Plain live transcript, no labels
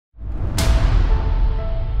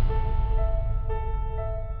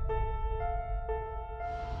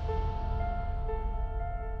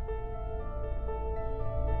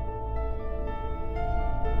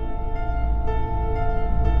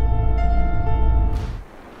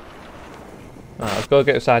go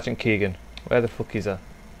get Sergeant Keegan. Where the fuck is her?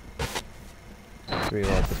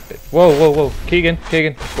 Reload this bit. Whoa, whoa, whoa. Keegan,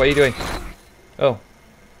 what are you doing? Oh.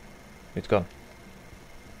 It's gone.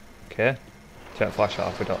 Okay. Turn the flashlight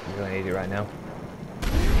off, we're going to need it right now.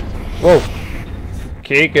 Whoa!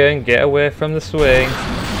 Keegan, get away from the swing.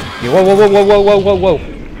 Whoa, whoa, whoa, whoa, whoa, whoa, whoa,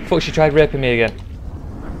 whoa! Fuck, she tried raping me again.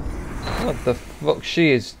 What the fuck?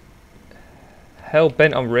 She is hell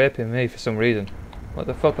bent on raping me for some reason. What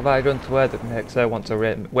the fuck have I done to her that makes her want to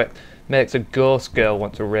rape me? Wait, makes a ghost girl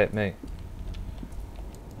want to rape me?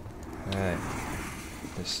 Right.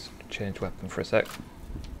 Let's change weapon for a sec.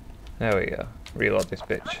 There we go. Reload this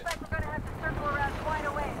bitch.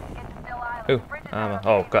 Ooh, armor.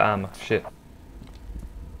 Oh, got armor. Shit.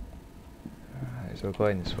 Alright, so we're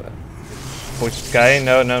going this way. Push this guy in.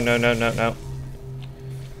 No, no, no, no, no, no.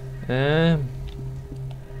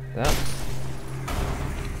 That.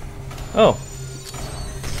 Oh.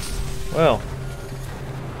 Well.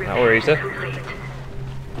 That were easy. Let's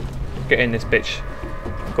get in this bitch.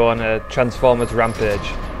 Go on a Transformers rampage.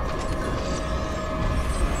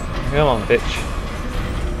 Come on, bitch.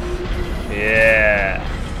 Yeah.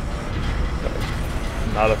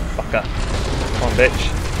 Motherfucker. Come on, bitch.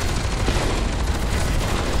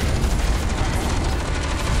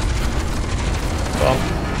 Come on.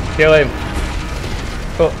 Kill him.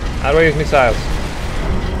 Oh, how do I use missiles?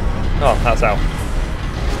 Oh, that's how.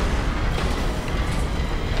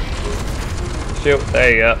 Shoot. There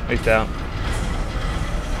you go. He's down.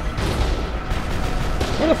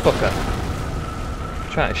 Motherfucker.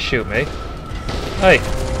 Trying to shoot me. Hey.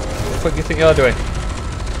 What the fuck do you think you're doing?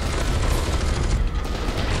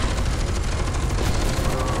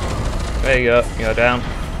 There you go. You're down.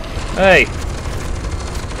 Hey.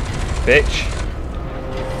 Bitch.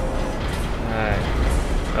 Alright.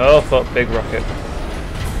 Oh fuck, big rocket.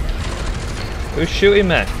 Who's shooting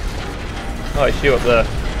me? Oh, it's you up there.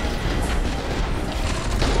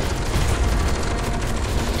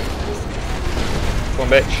 Come on,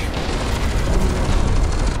 bitch.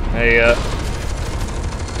 There you go.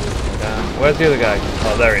 Where's the other guy?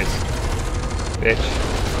 Oh, there he is. Bitch.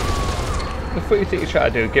 What the fuck do you think you're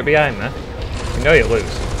trying to do? Get behind me? You know you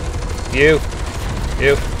lose. You.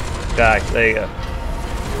 Die. There you go.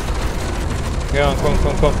 Come on, come on, come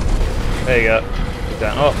on, come on. There you go. He's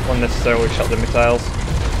down. Oh, unnecessarily shot the missiles.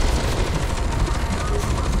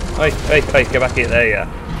 Hey, hey, hey, get back here. There you go.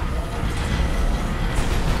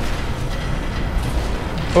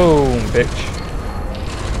 Boom, bitch.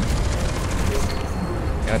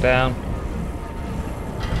 Go down.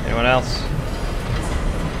 Anyone else?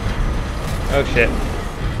 Oh shit.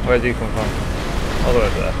 Where did you come from? All the way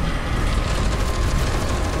over there.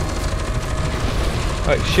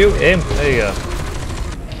 Right, shoot him. There you go.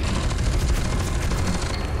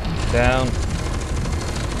 Down.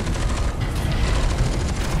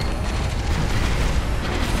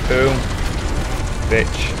 Boom.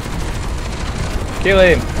 Bitch. Kill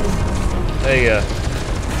him. There you go.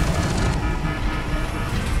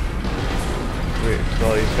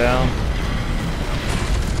 Slow these down.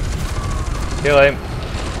 Kill him.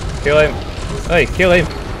 Kill him. Hey, kill him.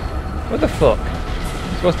 What the fuck?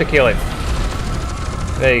 You're supposed to kill him.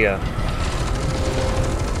 There you go.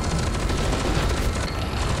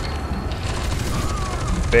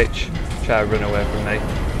 Bitch. Try to run away from me.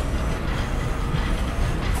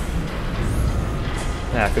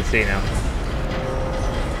 Nah, I can see now.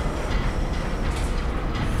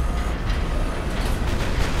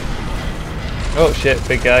 Oh shit,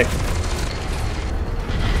 big guy.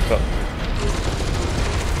 Fuck.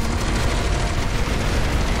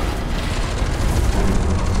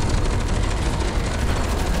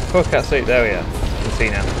 Oh, can't see it. There we are. I can see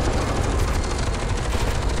now.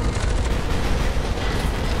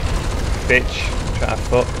 Bitch, try to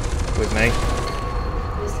fuck with me.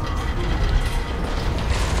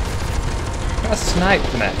 Try to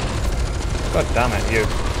snipe me. God damn it, you.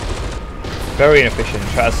 Very inefficient.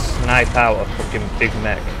 Try to snipe out a fucking big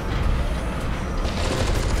mech.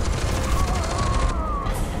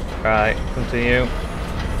 Right, continue.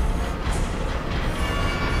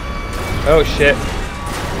 Oh shit.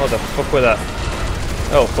 What the fuck was that?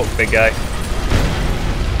 Oh fuck, big guy.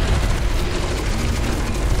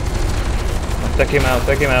 Take him out,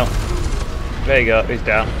 take him out. There you go, he's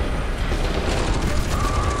down.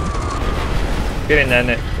 Get in there,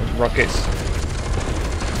 Nick. Rockets.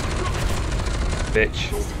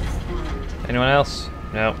 Bitch. Anyone else?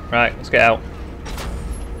 No. Right, let's get out.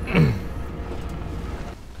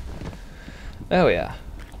 There we are.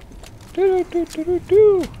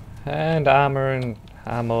 And armor and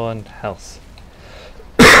ammo and health.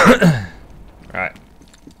 Right.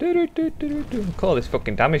 Cool, this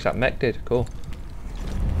fucking damage that mech did. Cool.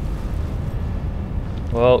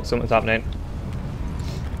 Whoa, something's happening.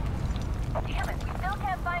 Damn it, we still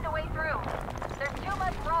can't find a way through. There's too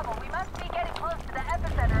much rubble. We must be getting close to the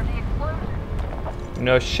epicenter of the explosion.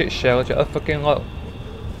 No shit, shell. A fucking lot.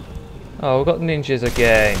 Oh, we've got ninjas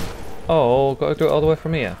again. Oh, got to do it all the way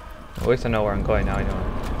from here. At least I know where I'm going now, anyway.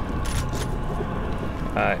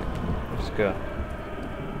 Alright, let's go.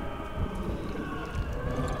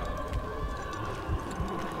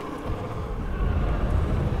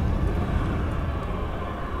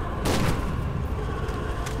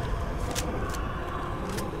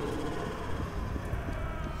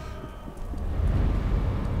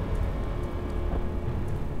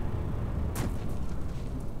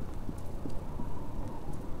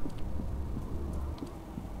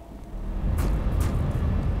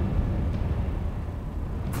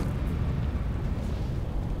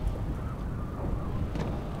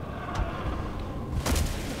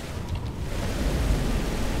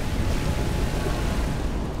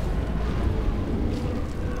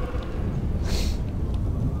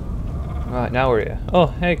 Right, now we're here. Oh,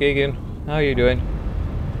 hey Keegan. How are you doing?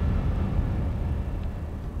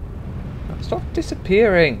 Stop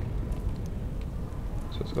disappearing!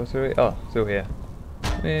 Supposed to go through it? Oh, through here.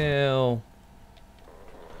 Well...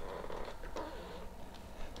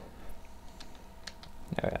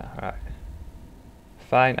 There we are, right.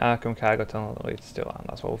 Find Arkham cargo tunnel that leads still on.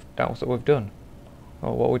 That's what we've done.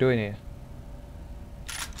 Oh, what are we doing here?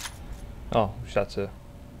 Oh, just had to...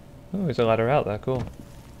 Oh, there's a ladder out there, cool.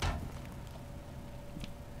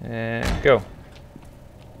 And go.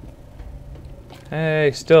 Hey,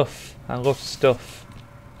 stuff. I love stuff.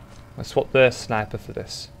 I swapped the sniper for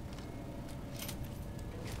this.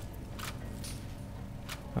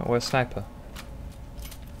 Oh, where's sniper?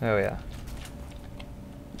 There we are.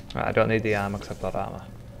 Right, I don't need the armor because I've got armor.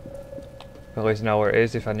 I always know where it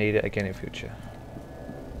is if I need it again in future.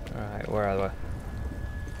 Alright, where are they?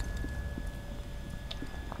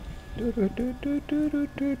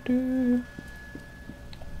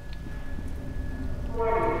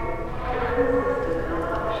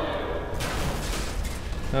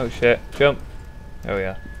 Oh shit, jump! Oh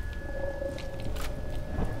yeah.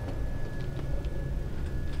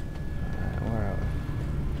 Where are we?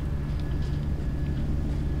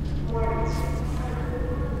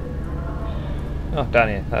 Oh, down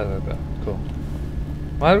here. That's where we go. Cool.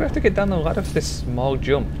 Why do we have to get down the ladder for this small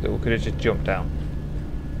jump that we could have just jumped down?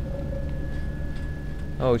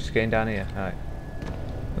 Oh, just getting down here. Alright.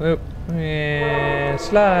 Whoop. Yeah,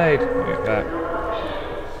 slide! Okay.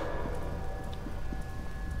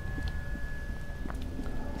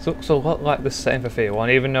 This looks a lot like the same for F.E.A.R. 1,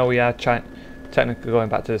 even though we are technically going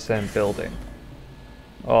back to the same building.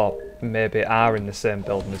 Or maybe are in the same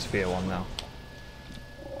building as F.E.A.R. 1 now.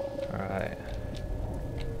 Alright.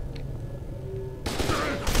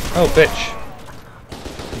 Oh, bitch!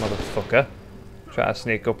 Motherfucker. Try to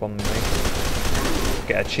sneak up on me.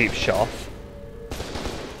 Get a cheap shot off.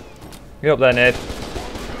 Get up there, Ned.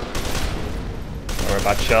 Or a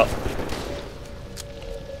bad shot.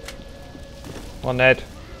 Come on, Ned.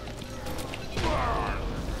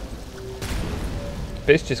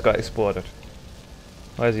 Bitch just got exploded.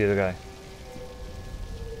 Where's the other guy?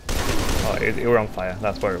 Oh, you were on fire.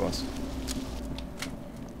 That's where it was.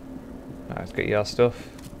 Alright, let's get your stuff.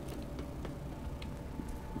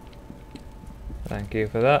 Thank you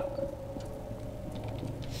for that.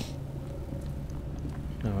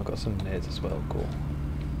 Oh, I've got some nades as well. Cool.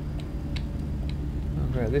 Oh,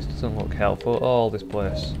 great. This doesn't look helpful. Oh, this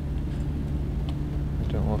place. It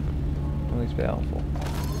don't look at least a bit helpful.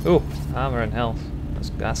 Ooh, armor and health.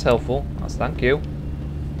 That's helpful. That's thank you.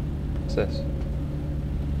 What's this?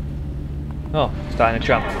 Oh, starting a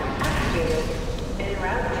tram.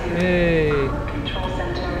 Yay!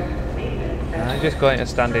 I'm just going to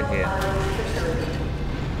stand in here.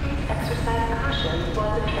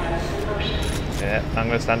 Yeah, I'm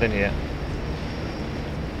going to stand in here.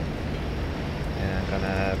 And I'm going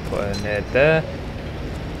to put a nade there.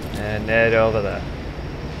 And a nade over there.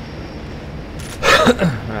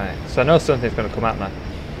 Right, so I know something's going to come at me.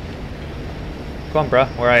 Come on, bruh,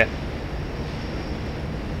 where are you?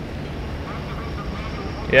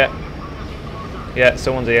 Yeah. Yeah,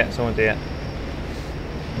 someone's here, someone's here.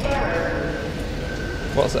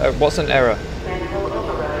 What's an error?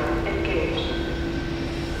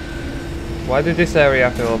 Why did this area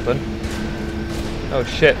have to open? Oh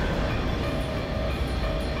shit.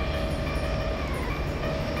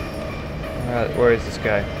 Alright, where is this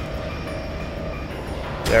guy?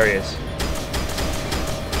 There he is.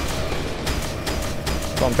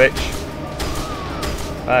 Come on, bitch.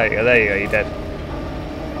 Ah, yeah, there you go, you're dead.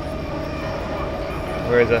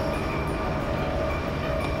 Where is he?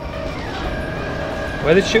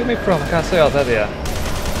 Where did they shoot me from? I can't see. Oh, there they are.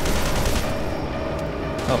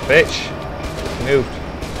 Oh, bitch. Moved.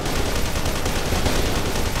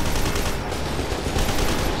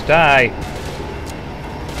 Just die.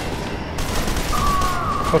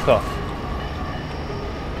 Fuck off.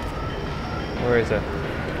 Where is it?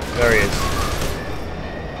 There he is.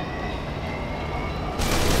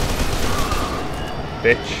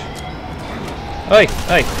 Bitch. Hey,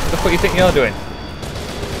 hey, what the fuck you think you're doing?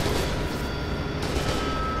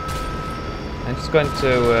 I'm just going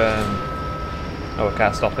to, oh, I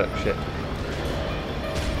can't stop it, shit.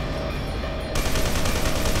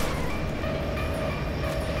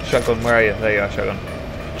 Shotgun, where are you? There you are, shotgun.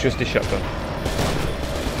 Just a shotgun.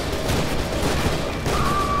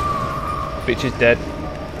 Bitch is dead.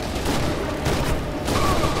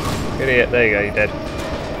 Idiot, there you go, you're dead.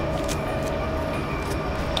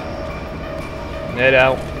 Head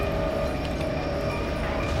out.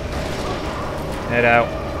 Head out.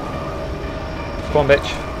 Come on,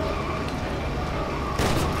 bitch.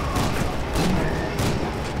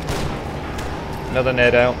 Another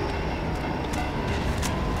nade out.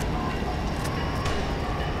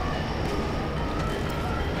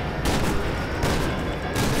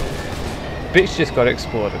 Bitch just got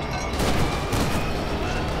exploded.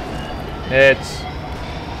 Nades.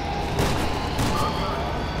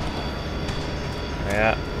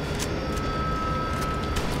 Yeah.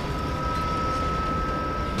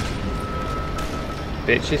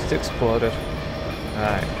 Bitch just exploded.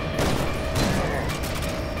 Alright.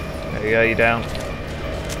 There you go, you're down.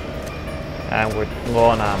 And we're low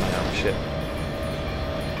on armor now, shit.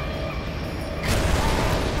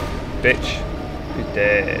 Bitch. You're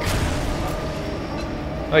dead.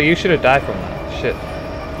 Oh, you should have died from that. Shit.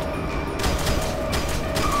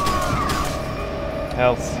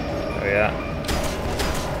 Health. There we are.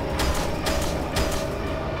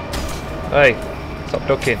 Hey, stop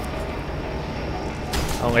ducking.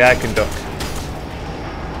 Only I can duck.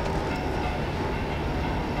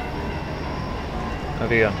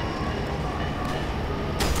 Have you gone?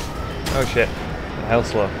 Oh shit. The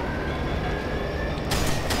health's low.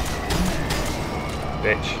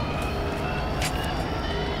 Bitch.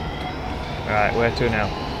 Alright, where to now?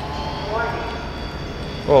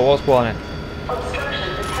 Oh, what's warning?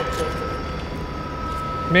 Obstruction detected.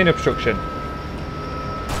 Main obstruction.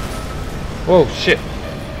 Whoa, shit.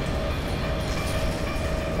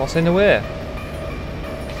 What's in the way?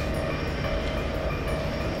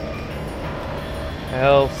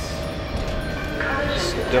 Health.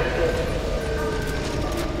 Stuff.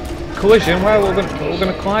 Collision? Where we're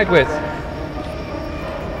gonna collide with?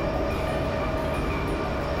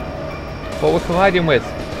 What we're colliding with?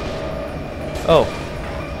 Oh.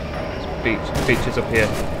 Beach is up here.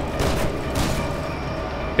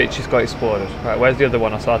 Bitch has got exploded. Right, where's the other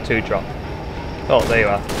one? I saw two drop. Oh, there you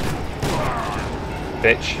are.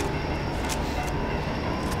 Bitch.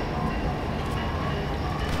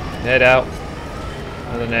 Nade out.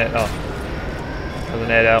 Another nade. Oh. Another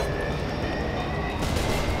nade out.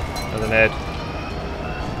 Another nade.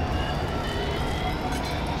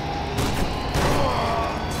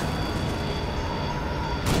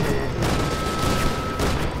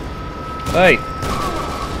 Hey!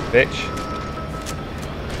 Bitch.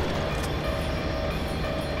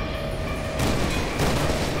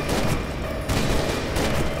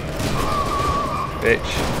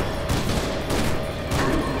 Bitch.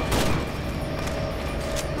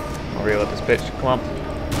 I'll reload this bitch. Come on.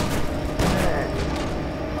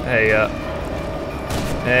 There you go.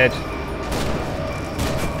 Ned.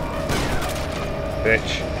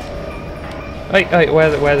 Bitch. Hey, hey,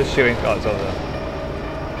 where the shooting? Oh, it's over there.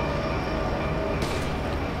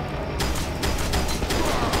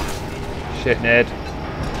 Shit, Ned.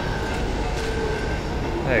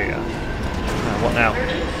 There you go. Now, what now?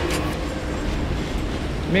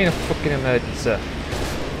 You mean a fucking emergency?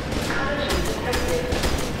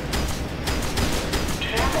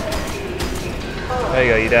 There you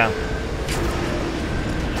go, you're down.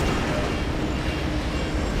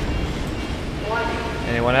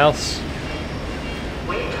 Anyone else?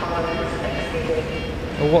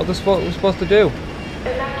 Well, what are we supposed to do?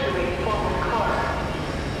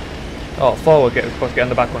 Oh, forward, we're supposed to get in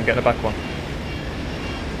the back one, get in the back one.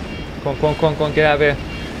 Come on, come on, come on, come on, get out of here.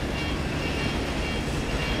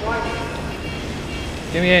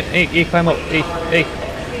 Get me in, E, climb up, E,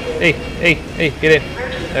 get in.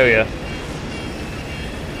 There we go.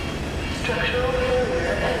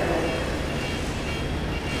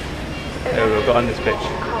 There we go, got on this bitch.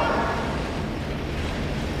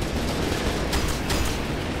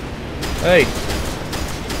 Hey!